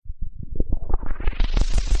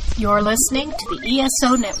You're listening to the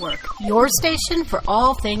ESO Network, your station for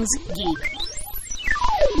all things geek.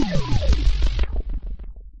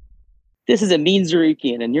 This is Emeen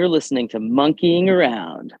Zarookian, and you're listening to Monkeeing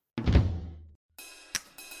Around.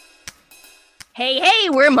 Hey,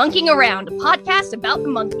 we're Monkeeing Around, a podcast about the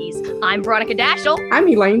Monkees. I'm Veronica Dashel. I'm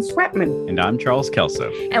Elaine Swetman. And I'm Charles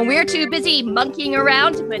Kelso. And we're too busy monkeying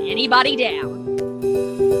around to put anybody down.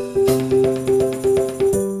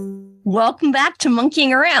 Welcome back to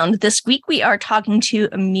Monkeeing Around. This week we are talking to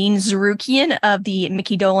Emeen Zarookian of the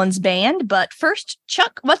Micky Dolenz band. But first,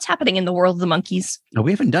 Chuck, what's happening in the world of the Monkees?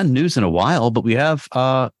 We haven't done news in a while, but we have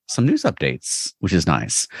some news updates, which is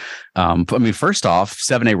nice. First off,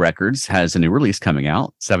 7A Records has a new release coming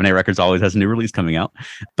out. 7A Records always has a new release coming out.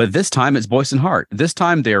 But this time it's Boyce Hart. This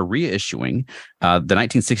time they're reissuing the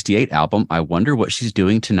 1968 album, I Wonder What She's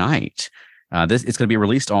Doing Tonight. It's going to be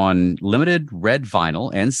released on limited red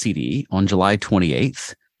vinyl and CD on July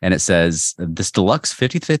 28th. And it says, this deluxe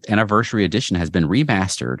 55th anniversary edition has been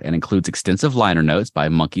remastered and includes extensive liner notes by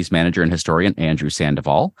Monkees manager and historian Andrew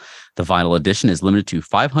Sandoval. The vinyl edition is limited to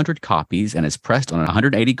 500 copies and is pressed on a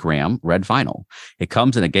 180-gram red vinyl. It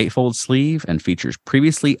comes in a gatefold sleeve and features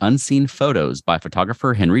previously unseen photos by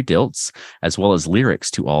photographer Henry Diltz, as well as lyrics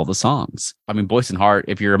to all the songs. Boyce Hart,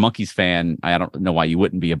 if you're a Monkees fan, I don't know why you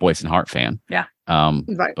wouldn't be a Boyce Hart fan. Yeah.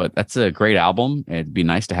 Right. But that's a great album. It'd be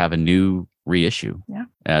nice to have a new reissue.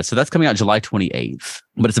 Yeah. So that's coming out July 28th,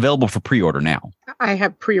 but it's available for pre-order now. I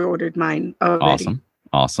have pre-ordered mine already.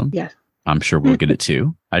 Awesome. Yes. I'm sure we'll get it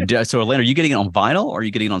too. So, Elaine, are you getting it on vinyl, or are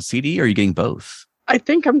you getting it on CD, or are you getting both? I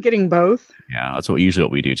think I'm getting both. Yeah, that's what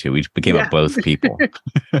we do too. We became a both people.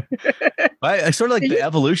 I sort of like the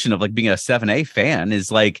evolution of like being a 7A fan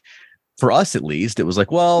is like, for us at least, it was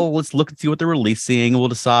like, well, let's look and see what they're releasing. We'll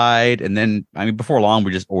decide. And then, before long,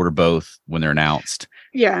 we just order both when they're announced.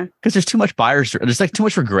 Yeah. Because there's too much there's like too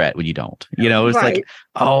much regret when you don't. It's right. like,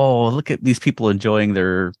 oh, look at these people enjoying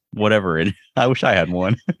their whatever. And I wish I had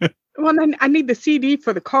one. Well, then I need the CD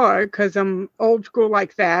for the car because I'm old school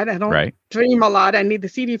like that. I don't dream a lot. I need the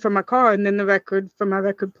CD for my car and then the record for my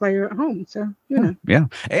record player at home. So, Yeah.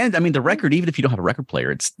 And the record, even if you don't have a record player,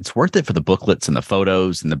 it's worth it for the booklets and the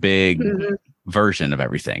photos and the big version of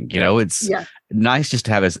everything. It's nice just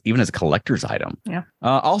to have even as a collector's item. Yeah.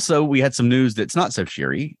 Also, we had some news that's not so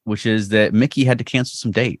cheery, which is that Micky had to cancel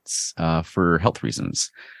some dates for health reasons.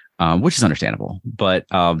 Which is understandable. But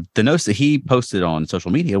the notes that he posted on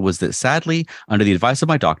social media was that, sadly, under the advice of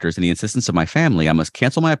my doctors and the insistence of my family, I must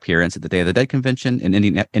cancel my appearance at the Day of the Dead convention in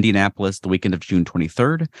Indianapolis the weekend of June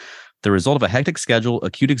 23rd. The result of a hectic schedule,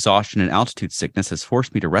 acute exhaustion, and altitude sickness has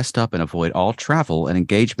forced me to rest up and avoid all travel and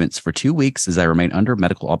engagements for 2 weeks as I remain under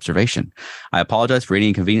medical observation. I apologize for any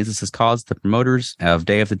inconvenience this has caused the promoters of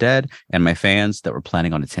Day of the Dead and my fans that were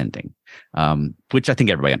planning on attending, which I think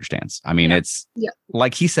everybody understands. It's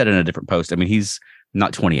like he said in a different post. He's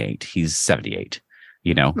not 28, he's 78,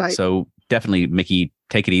 Right. So definitely, Micky,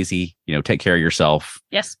 take it easy, take care of yourself.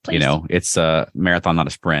 Yes, please. It's a marathon, not a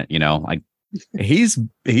sprint, He's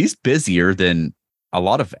busier than a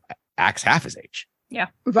lot of acts half his age. Yeah.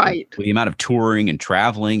 Right. With the amount of touring and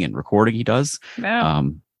traveling and recording he does. Yeah.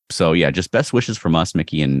 So just best wishes from us,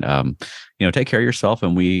 Micky, and take care of yourself,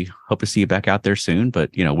 and we hope to see you back out there soon, but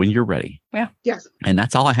when you're ready. Yeah. Yes. And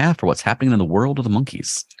that's all I have for what's happening in the world of the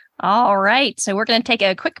Monkees. All right. So we're going to take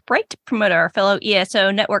a quick break to promote our fellow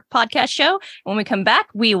ESO Network podcast show. When we come back,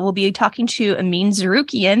 we will be talking to Emeen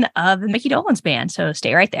Zarookian of the Micky Dolenz band. So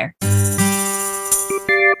stay right there.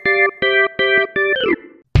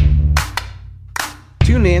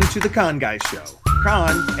 Tune in to the Con Guys Show.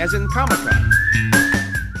 Con as in Comic-Con.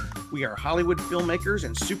 We are Hollywood filmmakers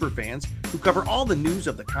and superfans who cover all the news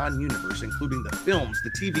of the con universe, including the films, the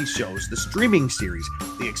TV shows, the streaming series,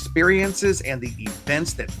 the experiences, and the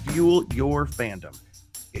events that fuel your fandom.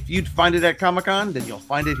 If you'd find it at Comic-Con, then you'll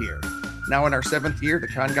find it here. Now in our 7th year, the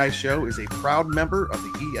Con Guys Show is a proud member of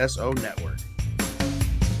the ESO Network.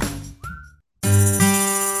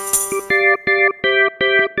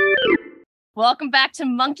 Welcome back to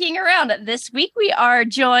Monkeeing Around. This week we are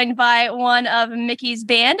joined by one of Micky's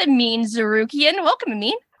band, Emeen Zarookian. Welcome,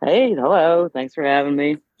 Emeen. Hey, hello. Thanks for having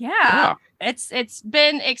me. Yeah. It's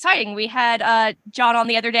been exciting. We had John on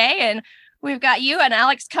the other day, and we've got you and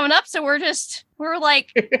Alex coming up. So we're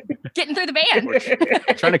like getting through the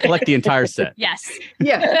band. Trying to collect the entire set. Yes.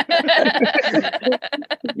 Yeah.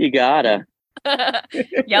 You gotta.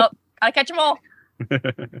 Yep. Gotta catch them all.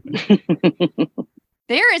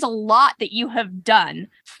 There is a lot that you have done,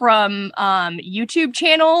 from YouTube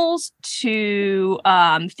channels to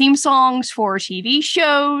theme songs for TV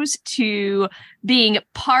shows to being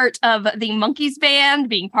part of the Monkees band,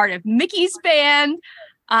 being part of Micky's band.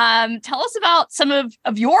 Tell us about some of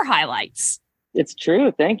your highlights. It's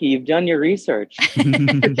true. Thank you. You've done your research.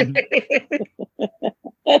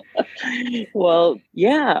 Well,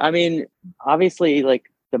 yeah. I mean, obviously, like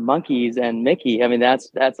the Monkees and Micky. I mean, that's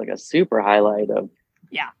like a super highlight of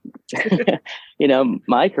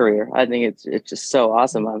my career. I think it's just so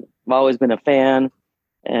awesome. I've always been a fan,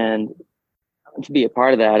 and to be a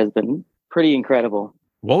part of that has been pretty incredible.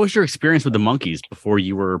 What was your experience with the Monkees before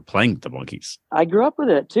you were playing with the Monkees? I grew up with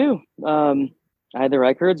it too. I had the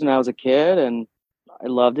records when I was a kid, and I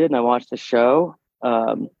loved it. And I watched the show.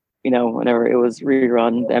 Whenever it was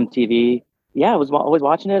rerun MTV. Yeah, I was always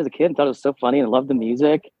watching it as a kid and thought it was so funny, and I loved the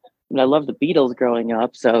music. And I loved the Beatles growing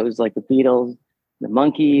up, so it was like the Beatles, the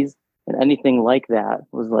Monkees, and anything like that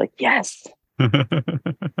was like, yes.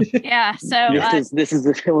 Yeah. So this is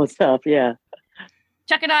the cool stuff. Yeah.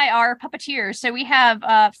 Chuck and I are puppeteers, so we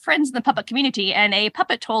have friends in the puppet community, and a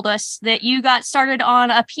puppet told us that you got started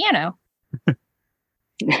on a piano.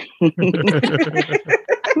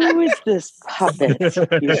 Who is this puppet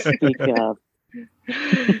you speak of?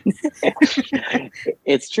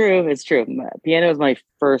 It's true. Piano is my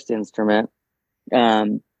first instrument.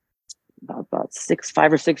 About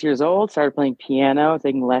 5 or 6 years old, started playing piano,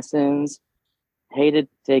 taking lessons. Hated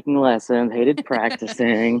taking lessons, hated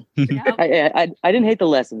practicing. Yep. I didn't hate the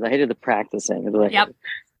lessons. I hated the practicing. Yep.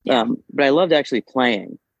 But I loved actually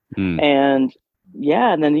playing. And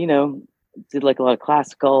then, did like a lot of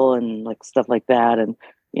classical and like stuff like that. And,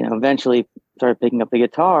 eventually started picking up the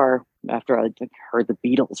guitar after I heard the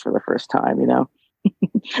Beatles for the first time,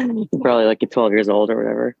 probably like at 12 years old or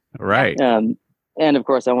whatever. Right. And of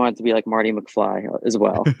course I wanted to be like Marty McFly as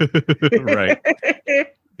well. Right.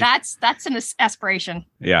 That's an aspiration.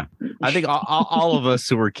 Yeah. I think all of us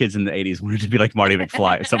who were kids in the 80s wanted to be like Marty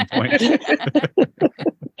McFly at some point.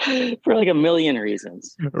 For like a million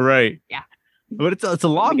reasons. Right. Yeah. But it's a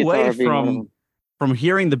long way from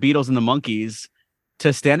hearing the Beatles and the Monkees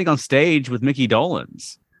to standing on stage with Micky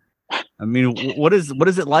Dolenz. I mean, what is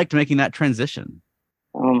it like to making that transition?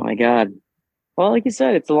 Oh my God. Well, like you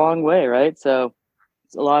said, it's a long way, right? So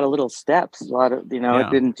it's a lot of little steps, a lot of,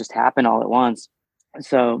 it didn't just happen all at once.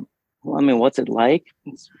 So, what's it like?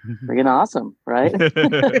 It's freaking awesome, right?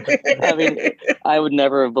 I mean, I would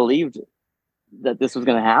never have believed that this was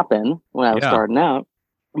going to happen when I was starting out.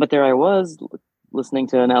 But there I was listening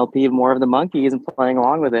to an LP of more of the Monkees and playing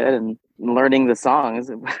along with it and learning the songs,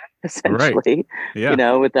 essentially,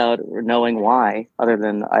 without knowing why, other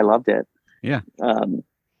than I loved it. Yeah.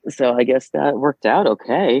 So I guess that worked out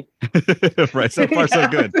okay. Right. So far, so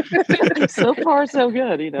good. So far, so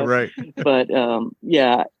good, Right. But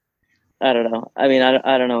I don't know. I mean,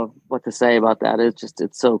 I don't know what to say about that.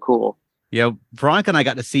 It's so cool. Yeah. Veronica and I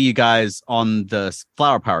got to see you guys on the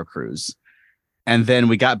Flower Power cruise. And then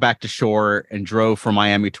we got back to shore and drove from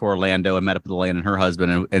Miami to Orlando and met up with Elaine and her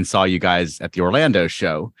husband and saw you guys at the Orlando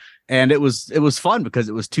show. And it was fun because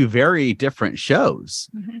it was two very different shows.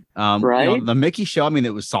 Mm-hmm. Right. The Micky show, I mean,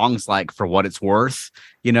 it was songs like For What It's Worth,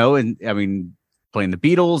 and I mean, playing the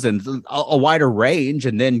Beatles and a wider range,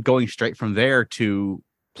 and then going straight from there to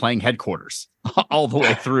playing Headquarters all the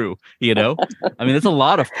way through, I mean, it's a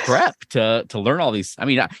lot of prep to learn all these. I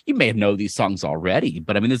mean, you may have known these songs already,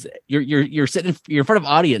 but I mean, you're sitting, you're in front of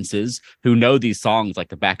audiences who know these songs like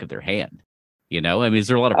the back of their hand, I mean, is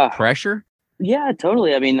there a lot of pressure? Yeah,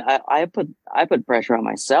 totally. I mean, I put pressure on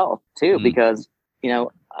myself too, because,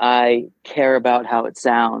 I care about how it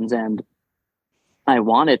sounds and I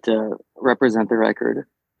want it to represent the record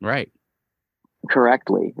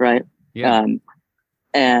correctly. Right. Yeah.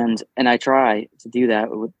 And I try to do that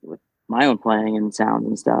with my own playing and sound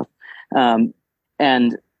and stuff. And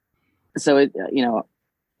so it,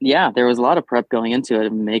 there was a lot of prep going into it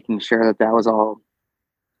and making sure that was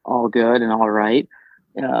all good and all right.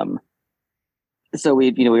 So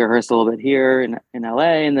we rehearsed a little bit here in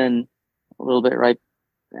LA, and then a little bit right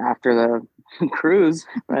after the cruise,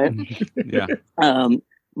 right? Yeah.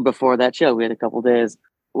 Before that show, we had a couple days,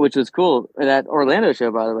 which was cool. That Orlando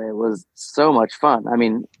show, by the way, was so much fun. I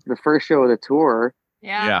mean, the first show of the tour,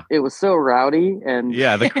 it was so rowdy, and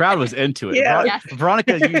the crowd was into it. Yeah.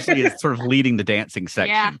 Veronica usually is sort of leading the dancing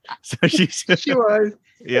section. Yeah. So she was.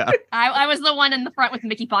 Yeah. I was the one in the front with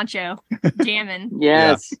Mickey Poncho jamming.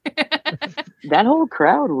 Yes. That whole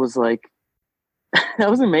crowd was like, that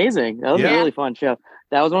was amazing. That was a really fun show.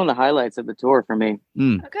 That was one of the highlights of the tour for me.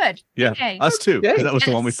 Oh, good. Yeah. Okay. Us too. Yes. That was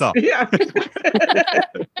the one we saw. Yeah.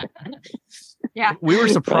 Yeah. We were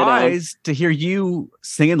surprised to hear you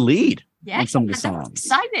sing and lead on some of the That's songs.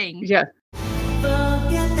 exciting. Yeah.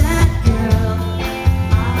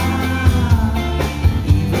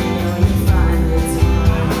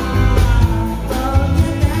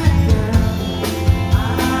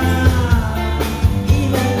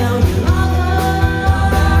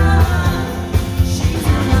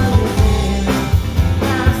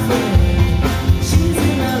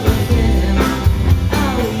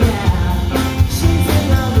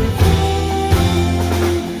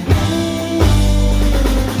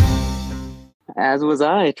 As was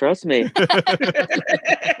I, trust me.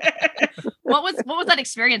 What was that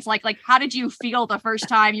experience like? Like, how did you feel the first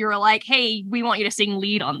time you were like, hey, we want you to sing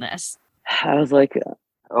lead on this? I was like,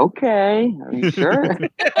 okay, are you sure?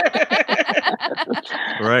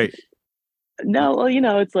 Right. No, well,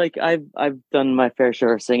 it's like I've done my fair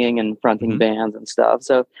share of singing and fronting bands and stuff.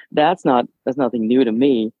 So that's nothing new to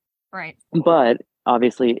me. Right. But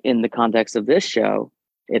obviously in the context of this show,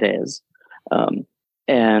 it is. And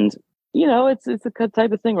it's a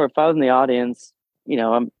type of thing where if I was in the audience,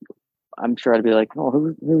 I'm sure I'd be like, oh,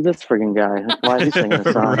 who's this friggin' guy? Why is he singing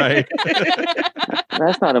this song? Right.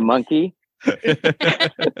 That's not a monkey.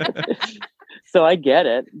 So I get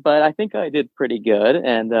it, but I think I did pretty good,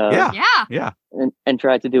 and and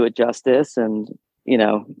tried to do it justice, and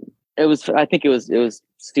I think it was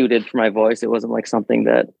suited for my voice. It wasn't like something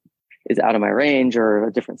that is out of my range or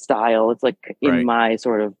a different style. It's like in my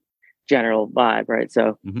sort of general vibe, right?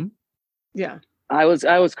 So yeah, I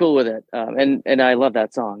was cool with it, and I love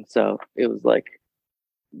that song, so it was like,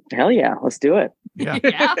 hell yeah, let's do it. Yeah.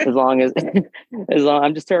 As long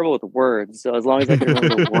I'm just terrible with words, so as long as I can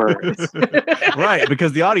remember the words. Right,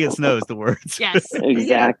 because the audience knows the words. Yes.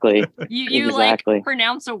 Exactly. You exactly. like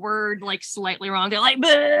pronounce a word like slightly wrong. They're like,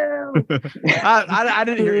 boo. I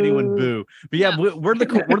didn't hear anyone boo. But yeah, we're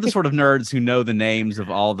the sort of nerds who know the names of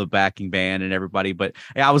all the backing band and everybody. But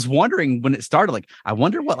I was wondering when it started, like, I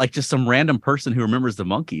wonder what like just some random person who remembers the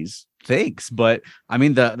Monkees thinks. But I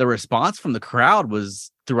mean, the response from the crowd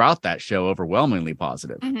was throughout that show overwhelmingly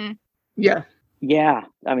positive. Mm-hmm. Yeah,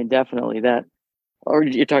 I mean, definitely that. Or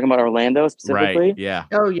you're talking about Orlando specifically? Right. Yeah.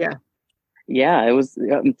 Oh yeah. Yeah, it was.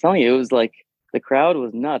 I'm telling you, it was like the crowd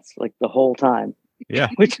was nuts like the whole time. Yeah.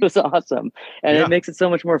 Which was awesome, and it makes it so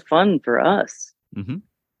much more fun for us. Mm-hmm.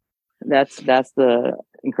 That's the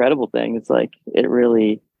incredible thing. It's like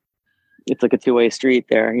it's like a two-way street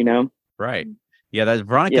there, Right. Yeah, that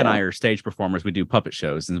Veronica and I are stage performers. We do puppet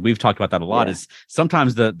shows, and we've talked about that a lot. Is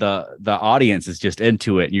sometimes the audience is just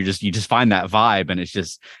into it, and you just find that vibe, and it's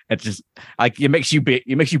just like it makes you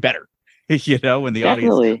better, when the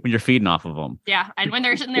audience, when you're feeding off of them. Yeah, and when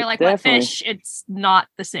they're sitting there like wet fish, it's not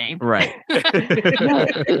the same. Right.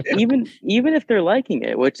 even if they're liking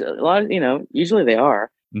it, which a lot of usually they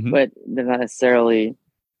are, but they're not necessarily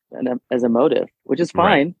as emotive, which is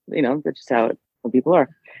fine. Right. That's just how people are,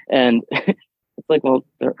 and. It's like, well,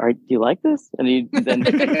 do you like this? And then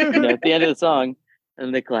at the end of the song,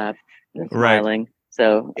 and they clap, and smiling.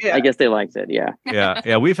 So I guess they liked it. Yeah.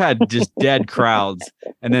 Yeah. We've had just dead crowds,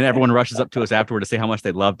 and then everyone rushes up to us afterward to say how much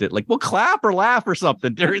they loved it. Like, well, clap or laugh or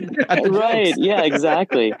something during at the right. jokes. Yeah.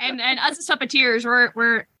 Exactly. And us as puppeteers,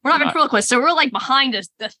 we're not ventriloquists, so we're like behind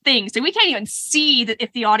the thing, so we can't even see that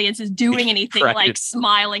if the audience is doing anything like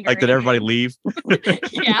smiling. Like, did everybody leave?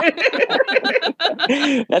 Yeah.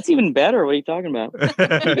 That's even better. What are you talking about?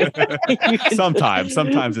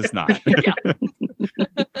 Sometimes it's not. Yeah.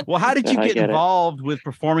 Well, how did you get involved with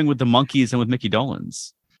performing with the Monkees and with Micky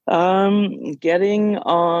Dolenz? Getting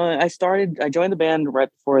on. I joined the band right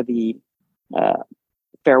before the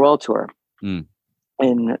farewell tour in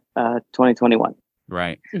 2021.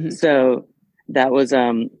 Right. So that was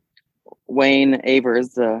Wayne Avers,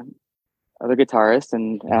 the other guitarist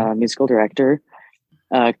and musical director.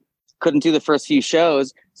 Couldn't do the first few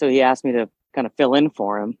shows, so he asked me to kind of fill in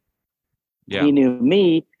for him. Yeah. He knew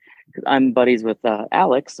me. I'm buddies with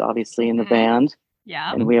Alex, obviously, in the band.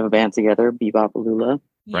 Yeah. And we have a band together, Bebopalula.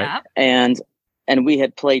 Right. And we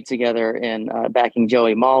had played together in backing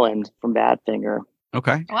Joey Molland from Badfinger.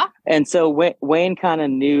 Okay. Wow. And so Wayne kind of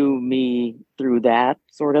knew me through that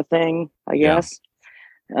sort of thing, I guess.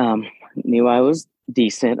 Knew I was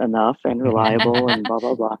decent enough and reliable and blah,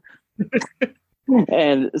 blah, blah.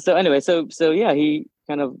 And so anyway, so yeah, he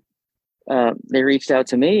kind of they reached out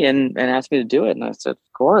to me and asked me to do it, and I said,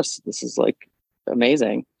 of course, this is like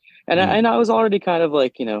amazing. And I was already kind of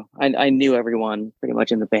like, I knew everyone pretty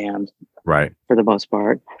much in the band, right? For the most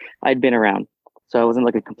part, I'd been around, so I wasn't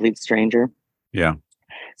like a complete stranger. Yeah.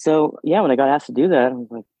 So yeah, when I got asked to do that, I was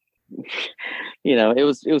like,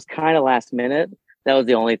 it was kind of last minute. That was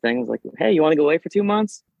the only thing. I was like, hey, you want to go away for 2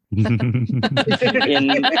 months?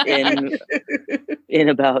 in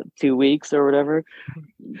about 2 weeks or whatever.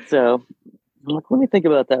 So I'm like, let me think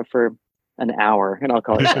about that for an hour and I'll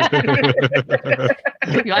call it back.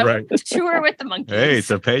 Right. Tour with the Monkees. Hey,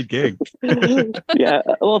 it's a paid gig. Yeah.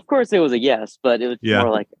 Well, of course it was a yes, but it was more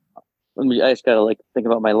like, I just gotta like think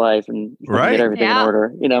about my life and get everything in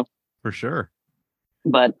order, For sure.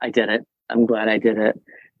 But I did it. I'm glad I did it.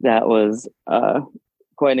 That was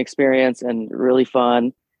quite an experience and really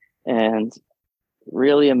fun and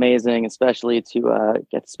really amazing, especially to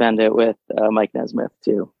get to spend it with Mike Nesmith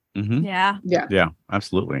too. Mm-hmm. Yeah,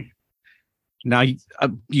 absolutely. Now,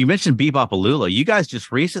 you mentioned Bebopalula. You guys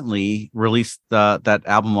just recently released that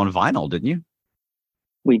album on vinyl, didn't you?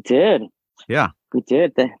 We did. Yeah. We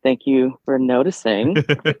did. Thank you for noticing.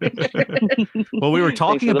 Well, we were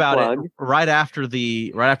talking about plug. it right after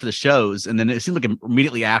the shows, and then it seemed like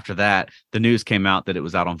immediately after that, the news came out that it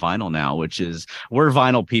was out on vinyl now, which is, we're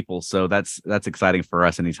vinyl people, so that's exciting for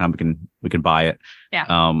us. Anytime we can buy it. Yeah.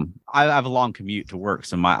 I have a long commute to work,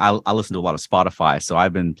 so I listen to a lot of Spotify, so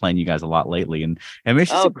I've been playing you guys a lot lately, and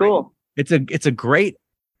it's just cool. It's a great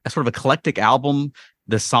sort of eclectic album.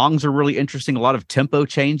 The songs are really interesting. A lot of tempo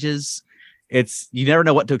changes. You never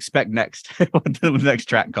know what to expect next when the next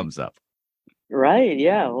track comes up. Right.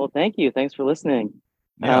 Yeah. Well, thank you. Thanks for listening.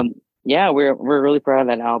 Yeah. We're really proud of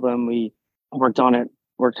that album. We worked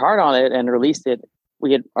hard on it and released it.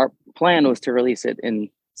 Our plan was to release it in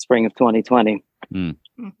spring of 2020.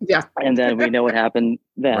 Yeah. And then we know what happened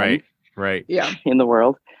then. Right. Yeah. In the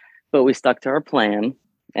world, but we stuck to our plan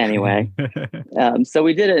anyway. So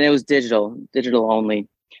we did it, and it was digital only.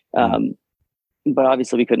 But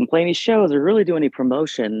obviously we couldn't play any shows or really do any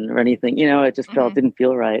promotion or anything. It just didn't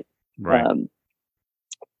feel right. Right.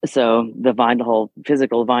 So the whole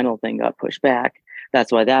physical vinyl thing got pushed back.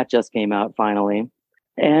 That's why that just came out finally.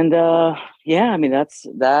 And that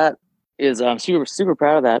is I'm super, super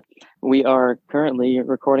proud of that. We are currently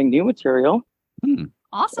recording new material.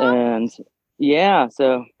 Awesome. And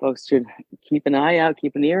so folks should keep an eye out,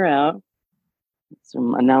 keep an ear out.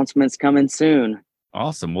 Some announcements coming soon.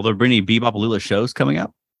 Awesome. Will there be any Bebopalula shows coming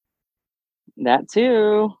up? That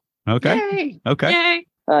too. Okay. Yay. Okay.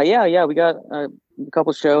 Yay. We got a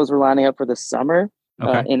couple shows we're lining up for the summer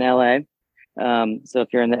in LA. So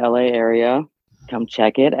if you're in the LA area, come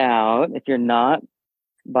check it out. If you're not,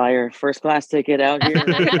 buy your first class ticket out here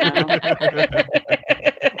right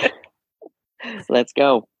now. Let's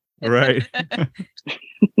go. Right.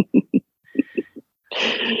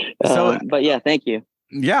 But yeah, thank you.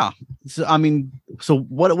 Yeah. So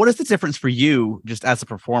what is the difference for you just as a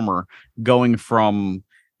performer going from,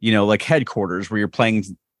 like Headquarters where you're playing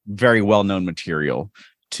very well-known material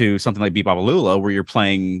to something like Bebopalula where you're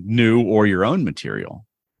playing new or your own material?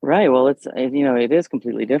 Right. Well, it is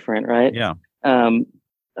completely different, right? Yeah. In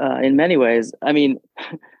many ways,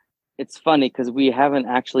 it's funny because we haven't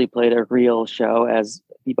actually played a real show as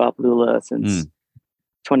Bebopalula since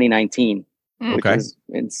 2019, which is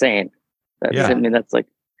insane. That's like,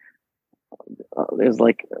 it was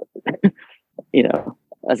like,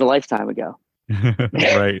 as a lifetime ago.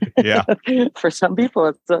 Right. Yeah. For some people,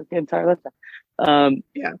 it's an entire lifetime.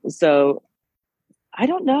 So I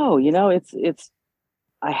don't know,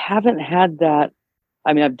 I haven't had that.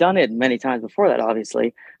 I've done it many times before that,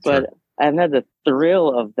 obviously, but I haven't had the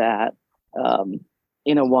thrill of that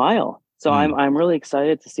in a while. So I'm really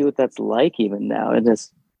excited to see what that's like even now in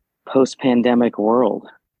this post-pandemic world.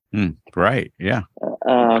 Right. Yeah.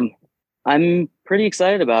 I'm pretty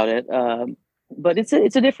excited about it. But it's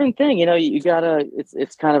a different thing. You gotta,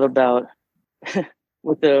 it's kind of about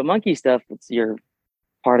with the Monkee stuff. You're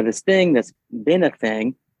part of this thing that's been a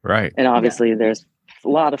thing. Right. And obviously there's a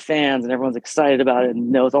lot of fans and everyone's excited about it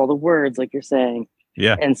and knows all the words, like you're saying.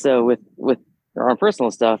 Yeah. And so with our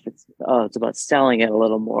personal stuff, it's about selling it a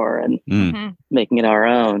little more and making it our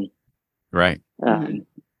own. Right.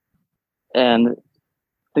 And I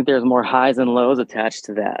think there's more highs and lows attached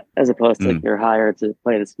to that, as opposed to you're hired to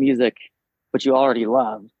play this music, which you already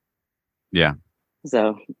love. Yeah.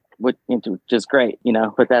 So, which is great,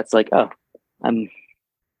 but that's like, I'm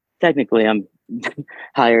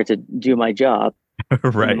hired to do my job.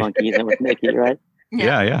 Right. Monkees and with Micky, right?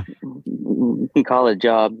 Yeah. You can call it a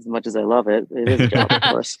job as much as I love it. It is a job, of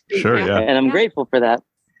course. Sure. Yeah. And I'm grateful for that.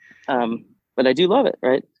 But I do love it,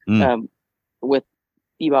 right? With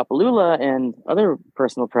Bebopalula and other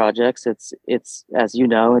personal projects, it's as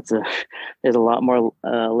there's a lot more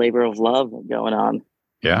labor of love going on.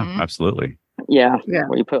 Yeah, absolutely. Yeah,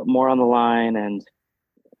 where you put more on the line, and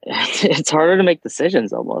it's harder to make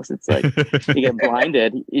decisions. Almost, it's like you get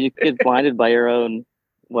blinded. You get blinded by your own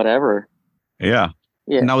whatever. Yeah.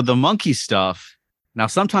 Now with the Monkee stuff,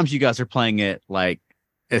 sometimes you guys are playing it like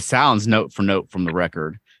it sounds note for note from the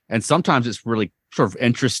record, and sometimes it's really sort of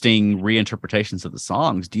interesting reinterpretations of the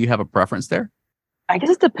songs. Do you have a preference there? I guess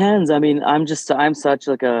it depends. I'm such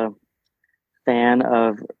like a fan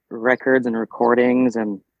of records and recordings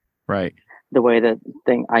and the way that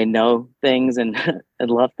I know things and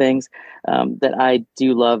and love things, that I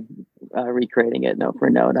do love recreating it note for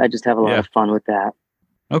note. I just have a lot of fun with that.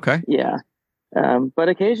 Okay. Yeah. But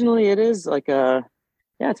occasionally it is like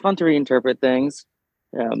it's fun to reinterpret things.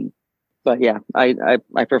 But yeah,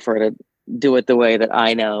 I prefer to do it the way that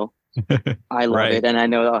I know I love Right. it, and I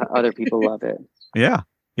know other people love it. Yeah.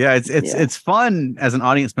 Yeah. It's fun as an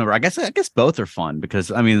audience member. I guess both are fun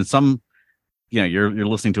because I mean, some, you're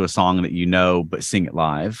listening to a song that but sing it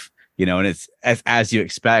live, and it's as you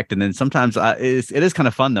expect. And then sometimes it is kind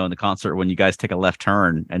of fun though in the concert when you guys take a left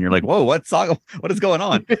turn and you're like, whoa, what is going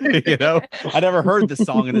on? I never heard this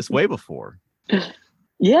song in this way before.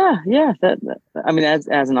 Yeah. That I mean, as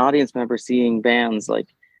an audience member, seeing bands like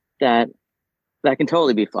that can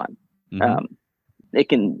totally be fun. Mm-hmm.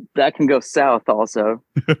 That can go south also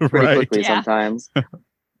pretty quickly sometimes.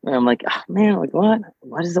 And I'm like, oh, man, like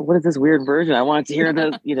what is this weird version? I wanted to hear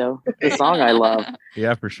the the song I love.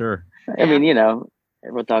 Yeah, for sure. I mean,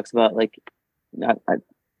 everyone talks about like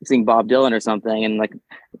seeing Bob Dylan or something and like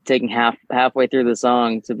taking halfway through the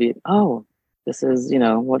song to be, oh, this is,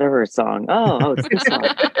 whatever song. Oh, it's this song.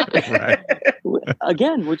 Right.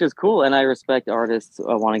 Again, which is cool. And I respect artists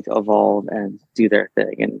wanting to evolve and do their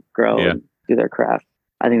thing and grow and do their craft.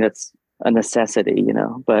 I think that's a necessity,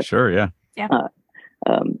 but sure. Yeah. Yeah.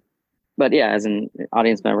 But yeah, as an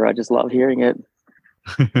audience member, I just love hearing it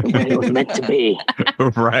the way it was meant to be.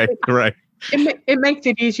 Right. It makes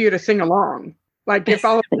it easier to sing along. Like if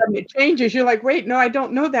all of a sudden it changes, you're like, wait, no, I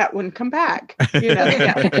don't know that one. Come back.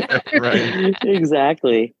 Right.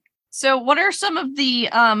 Exactly. So what are some of the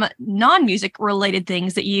non-music related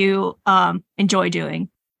things that you enjoy doing?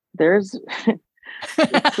 There's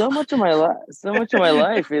so much of my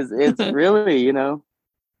life is really,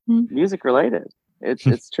 music related.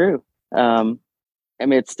 It's true. I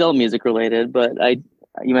mean, it's still music related, but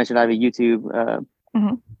you mentioned I have a YouTube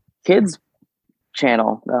kids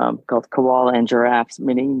channel called Koala and Giraffe's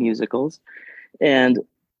mini musicals, and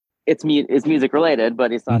it's music related,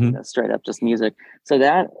 but it's not straight up just music. So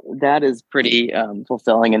that is pretty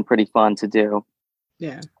fulfilling and pretty fun to do.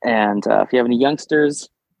 Yeah. And if you have any youngsters,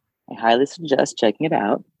 I highly suggest checking it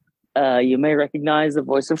out. You may recognize the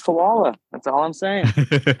voice of Koala. That's all I'm saying.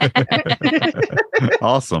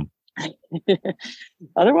 Awesome.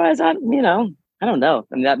 Otherwise, I don't know. I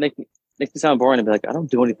mean, that makes me sound boring and be like, I don't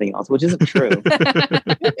do anything else, which isn't true.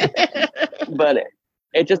 But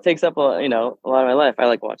it just takes up a lot of my life. I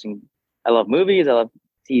love movies. I love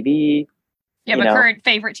TV. You have a current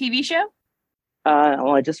favorite TV show?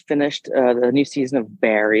 Well, I just finished the new season of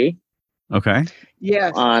Barry. Okay.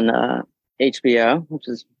 Yes. On HBO, which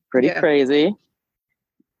is pretty crazy.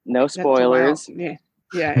 No spoilers. Yeah,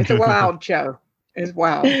 it's a wild show. It's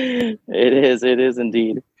wild. It is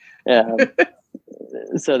indeed.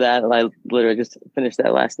 So that I literally just finished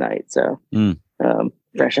that last night. So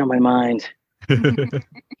fresh on my mind.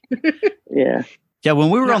 Yeah. When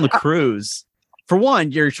we were on the cruise, for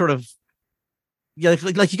one, you're sort of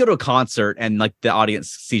like you go to a concert and like the audience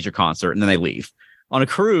sees your concert and then they leave. On a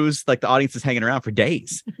cruise, like the audience is hanging around for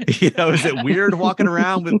days. Is it weird walking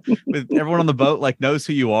around with everyone on the boat like knows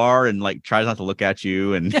who you are and like tries not to look at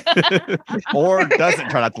you and or doesn't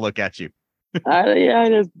try not to look at you?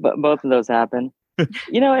 Yeah, both of those happen.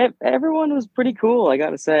 Everyone was pretty cool. I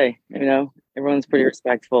got to say, everyone's pretty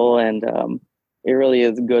respectful and it really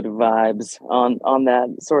is good vibes on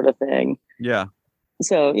that sort of thing. Yeah.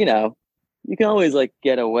 So you can always like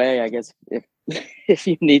get away, I guess, if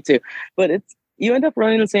you need to, but you end up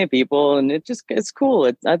running the same people and it's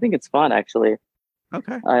cool. I think it's fun, actually.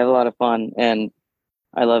 Okay. I have a lot of fun and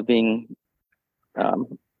I love being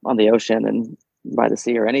on the ocean and by the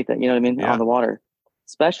sea or anything, on the water,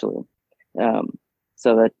 especially.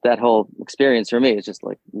 So that whole experience for me is just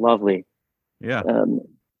like lovely. Yeah.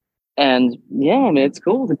 And yeah, I mean, it's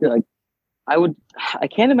cool to like, I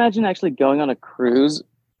can't imagine actually going on a cruise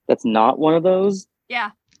that's not one of those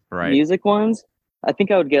music ones. I think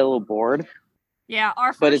I would get a little bored. Yeah,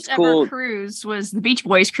 our first ever cruise was the Beach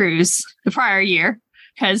Boys cruise the prior year.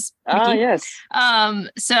 Yes.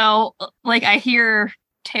 So like I hear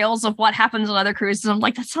tales of what happens on other cruises. I'm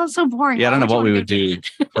like, that sounds so boring. Yeah, I don't know what we would do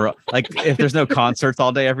for like if there's no concerts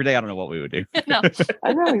all day every day. I don't know what we would do. No.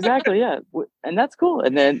 I know exactly. Yeah, and that's cool.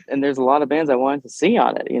 And there's a lot of bands I wanted to see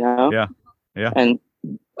on it. Yeah. And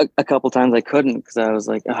a couple times I couldn't because I was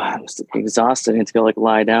like, I'm just exhausted. I need to go like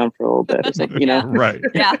lie down for a little bit. It's like, Right.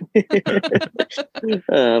 Yeah.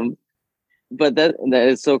 But that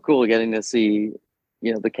is so cool getting to see,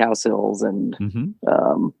 the Cow Sills and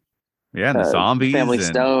and the Zombies, Family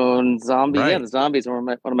Stone, Zombies. Right. Yeah, the Zombies are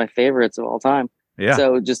one of my favorites of all time. Yeah.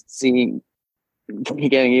 So just being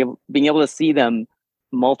able to see them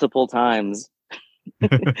multiple times,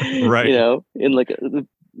 right? In the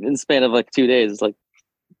span of like 2 days, it's like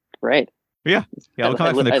great. Yeah. We're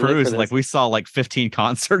coming from the cruise. Like we saw like 15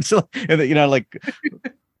 concerts, and like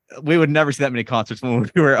we would never see that many concerts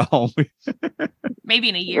when we were at home. Maybe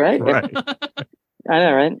in a year. Right? Right. I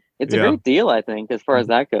know, right? It's a great deal, I think, as far as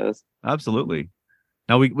that goes. Absolutely.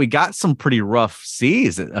 Now, we got some pretty rough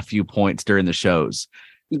C's at a few points during the shows.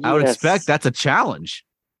 Yes. I would expect that's a challenge.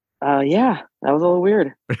 Yeah, that was a little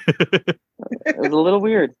weird. It was a little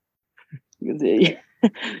weird. You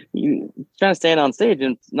trying to stand on stage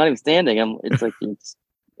and it's not even standing. It's like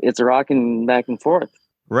it's rocking back and forth.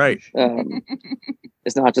 Right.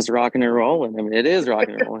 It's not just rocking and rolling. I mean, it is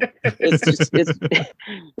rocking and rolling. It's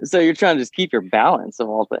so you're trying to just keep your balance of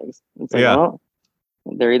all things. It's like, well,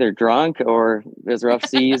 they're either drunk or there's rough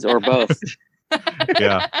seas or both.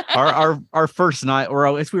 Yeah. Our first night, or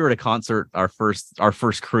I guess we were at a concert, our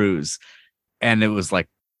first cruise, and it was like,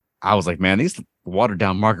 I was like, man, these watered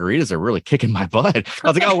down margaritas are really kicking my butt. I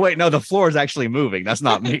was like, oh wait, no, the floor is actually moving. That's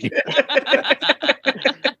not me.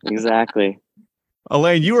 Exactly.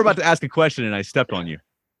 Elaine, you were about to ask a question and I stepped on you.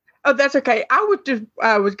 Oh, that's okay. I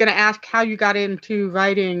was going to ask how you got into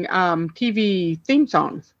writing TV theme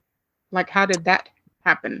songs. Like, how did that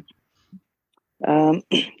happen?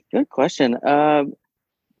 Good question. Well,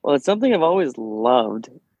 it's something I've always loved.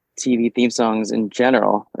 TV theme songs in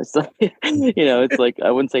general. It's like, it's like I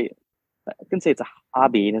couldn't say it's a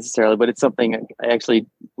hobby necessarily, but it's something I actually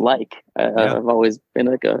like. I've always been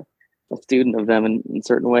like a student of them in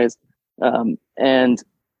certain ways. And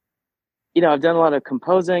I've done a lot of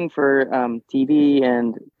composing for TV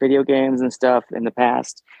and video games and stuff in the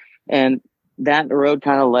past, and that road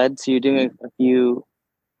kind of led to doing a few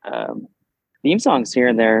theme songs here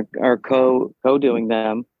and there, or co-doing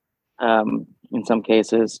them in some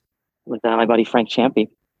cases with my buddy Frank Champy.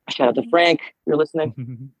 Shout out to Frank if you're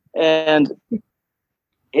listening. And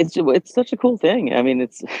it's such a cool thing. I mean,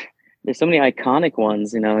 there's so many iconic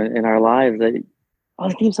ones, in our lives that,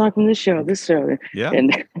 the theme song from this show. Yeah.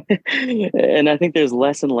 And I think there's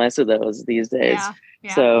less and less of those these days.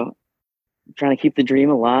 Yeah. So I'm trying to keep the dream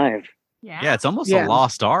alive. Yeah, it's almost a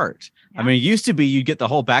lost art. Yeah. I mean, it used to be you'd get the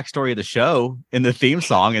whole backstory of the show in the theme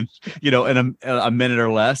song and, in a minute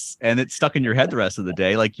or less, and it's stuck in your head the rest of the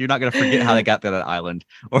day. Like, you're not going to forget how they got to that island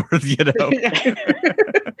or,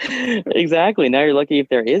 Exactly. Now you're lucky if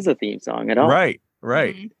there is a theme song at all. Right.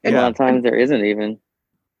 Mm-hmm. And a lot of times there isn't even.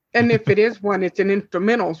 And if it is one, it's an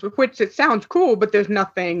instrumental, which it sounds cool, but there's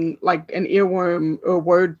nothing like an earworm or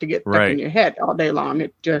word to get stuck in your head all day long.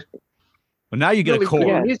 It just... Well, now you get really a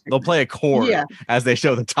chord. Cool. They'll play a chord as they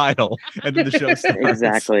show the title, and then the show starts.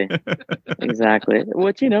 Exactly.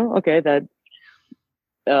 Which, that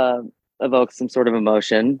evokes some sort of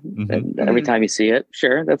emotion every time you see it.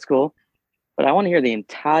 Sure, that's cool. But I want to hear the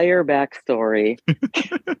entire backstory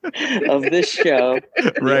of this show,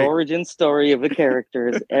 the origin story of the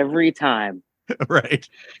characters every time. Right.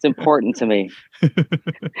 It's important to me.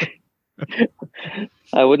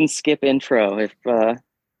 I wouldn't skip intro if that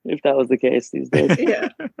was the case these days. Yeah.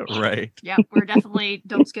 Right. Yeah, we're definitely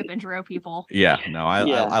don't skip intro people. Yeah. No, I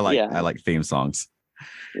like theme songs.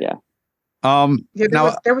 Yeah.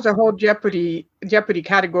 There was a whole Jeopardy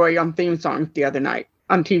category on theme songs the other night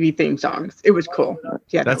on TV theme songs. It was cool.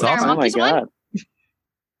 Yeah, that's awesome. Oh my God.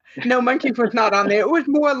 No, Monkees was not on there. It was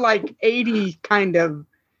more like 80s kind of.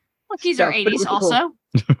 Monkees are 80s also.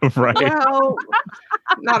 Cool. Right. Well,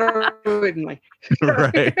 not originally.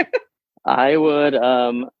 Right. I would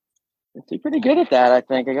do pretty good at that, I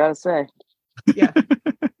think. I gotta say. Yeah.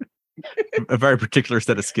 A very particular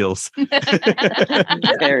set of skills.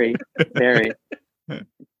 Very, very.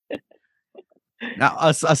 Now,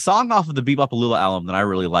 a song off of the Bebopalula album that I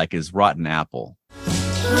really like is Rotten Apple.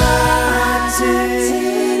 Rotten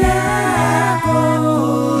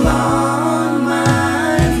apple on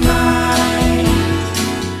my mind.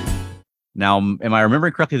 Now, am I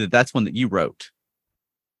remembering correctly that that's one that you wrote?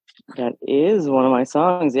 That is one of my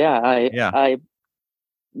songs. Yeah, I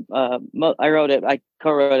wrote it. I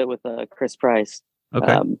co-wrote it with Chris Price.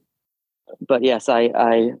 Okay. But yes,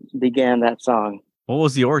 I began that song. What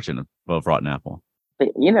was the origin of Rotten Apple? But,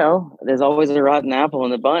 there's always a rotten apple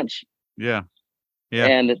in the bunch. Yeah.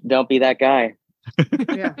 And don't be that guy.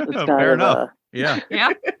 Yeah. Fair enough. Yeah.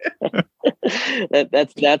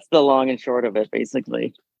 That's the long and short of it,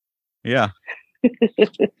 basically. Yeah.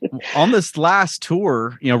 On this last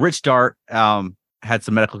tour, Rich Dart had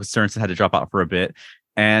some medical concerns and had to drop out for a bit,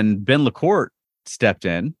 and Ben LaCourte stepped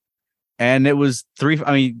in, and it was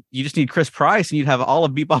you just need Chris Price and you'd have all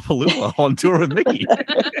of Bebopalula on tour with Micky.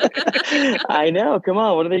 I know. Come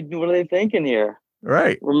on, what are they thinking here?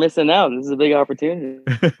 Right, we're missing out. This is a big opportunity.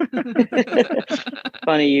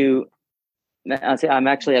 Funny I'm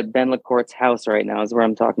actually at Ben LaCourte's house right now. Is where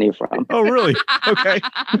I'm talking to you from. Oh, really? Okay.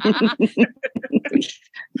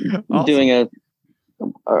 Awesome. Doing a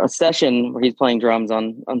session where he's playing drums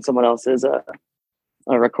on someone else's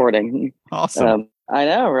a recording. Awesome. I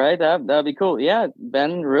know, right? That'd be cool. Yeah,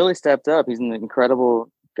 Ben really stepped up. He's an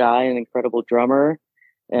incredible guy, an incredible drummer,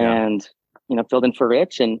 and filled in for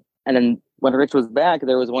Rich. And then when Rich was back,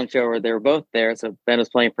 there was one show where they were both there. So Ben was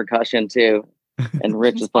playing percussion too, and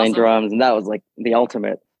Rich was playing drums, and that was like the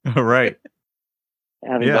ultimate. Right.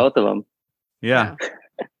 Having both of them. Yeah.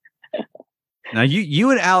 Now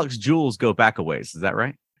you and Alex Jules go back a ways. Is that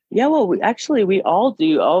right? Yeah. Well, we all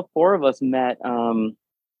do. All four of us met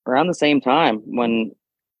around the same time when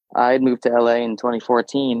I had moved to LA in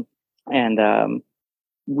 2014, and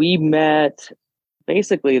we met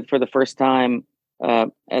basically for the first time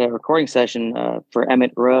at a recording session for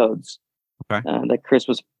Emmett Rhodes that Chris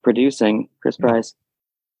was producing, Chris Price.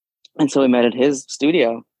 And so we met at his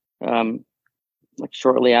studio like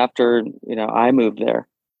shortly after, I moved there,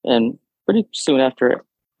 and pretty soon after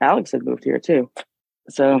Alex had moved here too.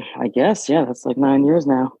 So I guess, that's like 9 years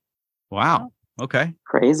now. Wow. Okay.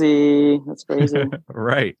 Crazy. That's crazy.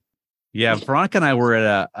 Right. Yeah. Veronica and I were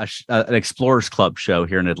at an Explorers Club show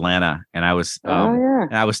here in Atlanta, and I was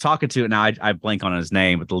and I was talking to, now I blank on his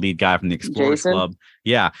name, but the lead guy from the Explorers Club.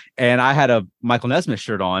 Yeah. And I had a Michael Nesmith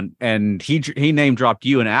shirt on, and he name dropped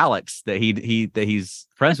you and Alex, that he's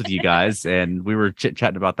friends with you guys, and we were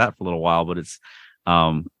chit-chatting about that for a little while, but it's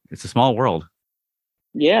a small world.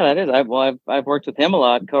 Yeah, that is. I've worked with him a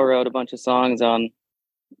lot, co-wrote a bunch of songs on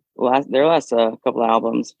their last couple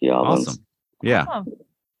albums, few albums. Awesome. Yeah. Oh.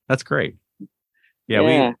 That's great.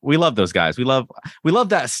 Yeah. We love those guys. We love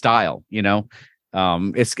that style,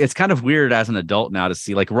 It's kind of weird as an adult now to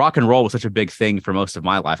see, like, rock and roll was such a big thing for most of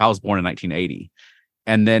my life. I was born in 1980.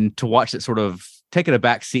 And then to watch it sort of take a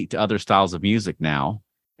back seat to other styles of music now,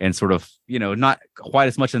 and sort of, not quite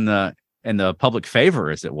as much in the public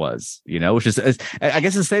favor as it was, which is, I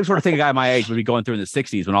guess, the same sort of thing a guy my age would be going through in the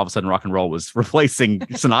 60s when all of a sudden rock and roll was replacing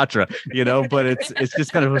Sinatra, but it's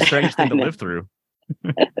just kind of a strange thing to live through.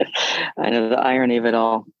 I know the irony of it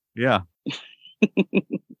all. Yeah.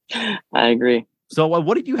 I agree. So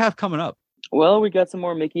what did you have coming up? Well, we got some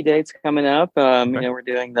more Mickey dates coming up. We're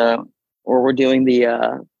doing a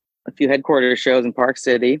few headquarters shows in Park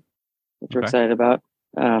City, which we're excited about.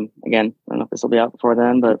 Again, I don't know if this will be out before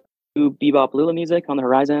then, but new Bebopalula music on the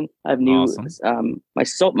horizon. I have new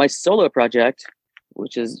my solo project,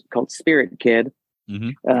 which is called Spirit Kid.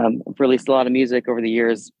 I've released a lot of music over the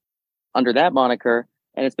years under that moniker,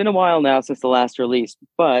 and it's been a while now since the last release,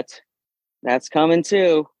 but that's coming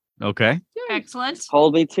too. Okay. Excellent.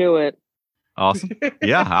 Hold me to it. Awesome.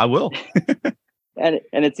 Yeah, I will. and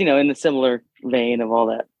it's, in the similar vein of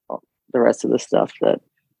all the rest of the stuff that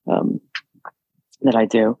I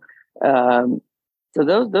do. So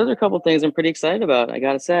those are a couple of things I'm pretty excited about, I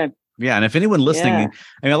gotta say. Yeah, and if anyone listening,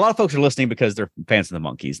 a lot of folks are listening because they're fans of the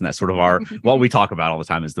Monkees, and that's sort of what we talk about all the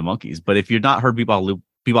time is the Monkees. But if you've not heard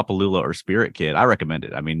Bebopalula or Spirit Kid, I recommend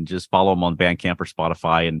it. Just follow them on Bandcamp or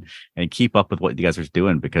Spotify and keep up with what you guys are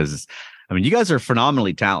doing, because you guys are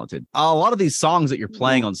phenomenally talented. A lot of these songs that you're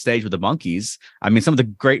playing on stage with the Monkees, some of the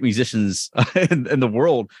great musicians in the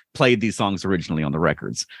world played these songs originally on the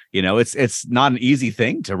records. It's not an easy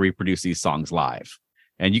thing to reproduce these songs live,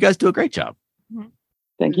 and you guys do a great job.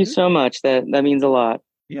 Thank you so much. That means a lot.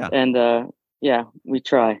 Yeah. And we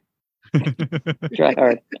try. Try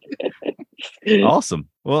hard. Awesome.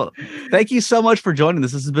 Well, thank you so much for joining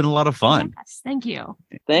us. This has been a lot of fun. Yes, thank you.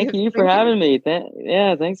 Thank you for having me.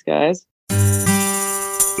 Thanks, guys.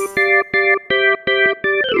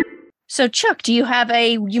 So, Chuck, do you have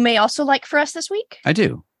you may also like for us this week? I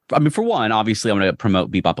do. For one, obviously, I'm going to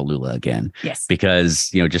promote Bebopalula again. Yes.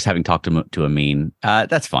 Because, just having talked to Emeen,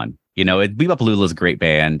 that's fun. Bebopalula is a great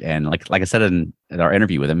band. And like I said in our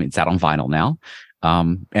interview with him, it's out on vinyl now.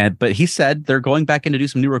 But he said they're going back in to do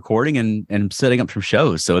some new recording and setting up some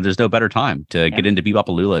shows. So there's no better time to get into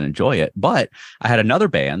Bebopalula and enjoy it. But I had another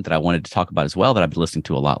band that I wanted to talk about as well that I've been listening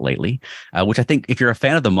to a lot lately, which I think if you're a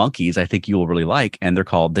fan of the Monkees, I think you will really like. And they're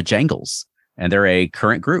called the Jangles, and they're a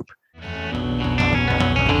current group.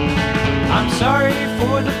 I'm sorry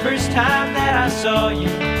for the first time that I saw you,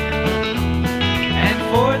 and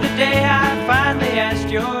for the day I finally asked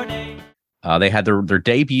your name. They had their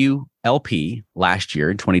debut LP last year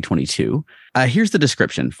in 2022. Here's the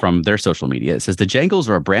description from their social media. It says, the Jangles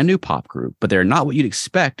are a brand new pop group, but they're not what you'd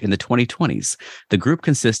expect in the 2020s. The group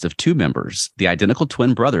consists of two members, the identical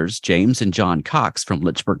twin brothers, James and John Cox from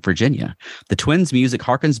Lynchburg, Virginia. The twins' music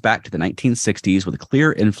harkens back to the 1960s with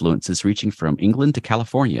clear influences reaching from England to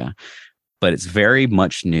California, but it's very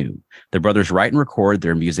much new. The brothers write and record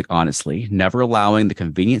their music honestly, never allowing the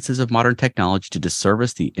conveniences of modern technology to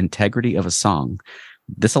disservice the integrity of a song.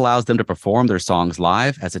 This allows them to perform their songs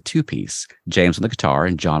live as a two-piece, James on the guitar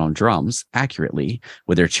and John on drums, accurately.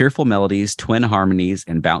 With their cheerful melodies, twin harmonies,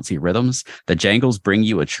 and bouncy rhythms, the Jangles bring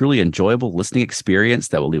you a truly enjoyable listening experience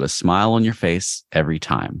that will leave a smile on your face every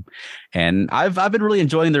time. And I've been really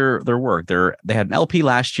enjoying their work. They had an LP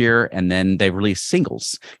last year, and then they released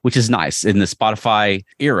singles, which is nice. In the Spotify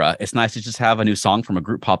era, it's nice to just have a new song from a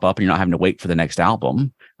group pop up, and you're not having to wait for the next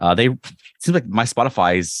album. It seems like my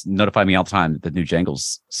Spotify's notify me all the time that the new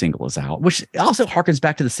Jangles single is out, which also harkens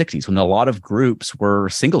back to the 60s when a lot of groups were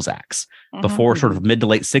singles acts before sort of mid to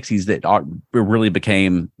late 60s that really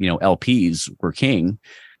became, LPs were king.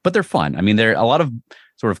 But they're fun. I mean, they're a lot of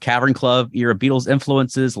sort of Cavern Club era Beatles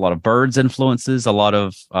influences, a lot of Byrds influences, a lot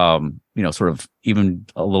of, sort of even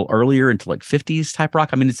a little earlier into like 50s type rock.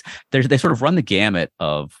 I mean, they sort of run the gamut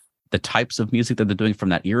of the types of music that they're doing from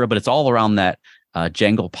that era, but it's all around that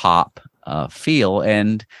jangle pop feel.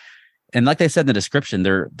 And like they said in the description,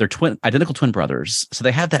 they're identical twin brothers. So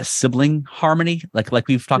they have that sibling harmony, like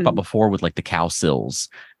we've talked about before with like the Cowsills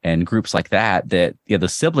and groups like that, the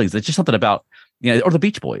siblings, it's just something about, or the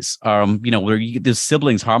Beach Boys, where you get these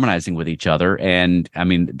siblings harmonizing with each other. And I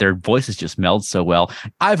mean, their voices just meld so well.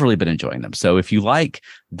 I've really been enjoying them. So if you like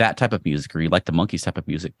that type of music, or you like the Monkees type of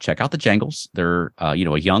music, check out the Jangles. They're, a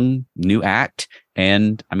young new act.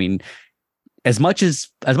 And I mean, as much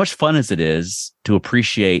fun as it is to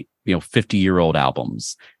appreciate, 50-year-old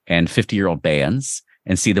albums and 50-year-old bands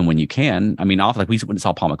and see them when you can. I mean, often like we went and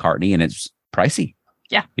saw Paul McCartney and it's pricey.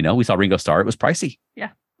 Yeah. We saw Ringo Starr. It was pricey. Yeah.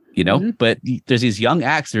 But there's these young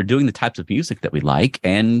acts that are doing the types of music that we like.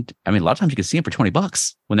 And I mean, a lot of times you can see them for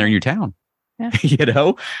 $20 when they're in your town,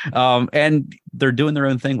 and they're doing their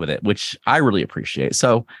own thing with it, which I really appreciate.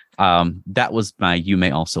 So that was my You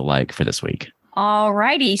May Also Like for this week. All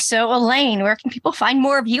righty. So Elaine, where can people find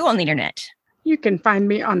more of you on the internet? You can find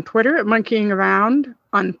me on Twitter at Monkieeing Around,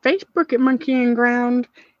 on Facebook at Monkieeing Around,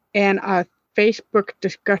 and a Facebook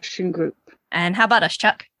discussion group. And how about us,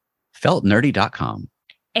 Chuck? Feltnerdy.com.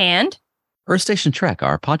 And Earth Station Trek,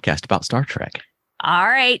 our podcast about Star Trek. All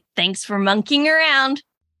right. Thanks for monkeying around.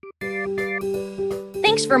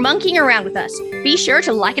 Thanks for monkeying around with us. Be sure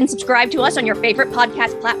to like and subscribe to us on your favorite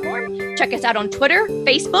podcast platform. Check us out on Twitter,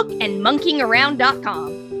 Facebook, and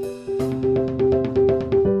monkeyingaround.com.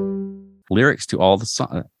 Lyrics to all the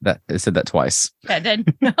songs. That it said that twice. Yeah, it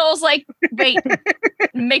did. I was like, wait,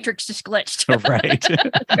 Matrix just glitched. Right.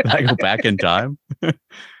 Did I go back in time?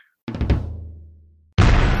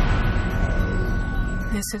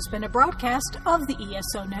 This has been a broadcast of the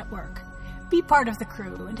ESO Network. Be part of the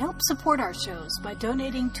crew and help support our shows by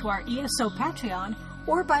donating to our ESO Patreon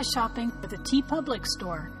or by shopping at the TeePublic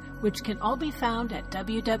store, which can all be found at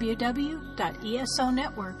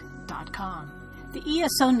www.esonetwork.com. The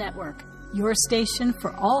ESO Network, your station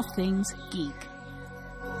for all things geek.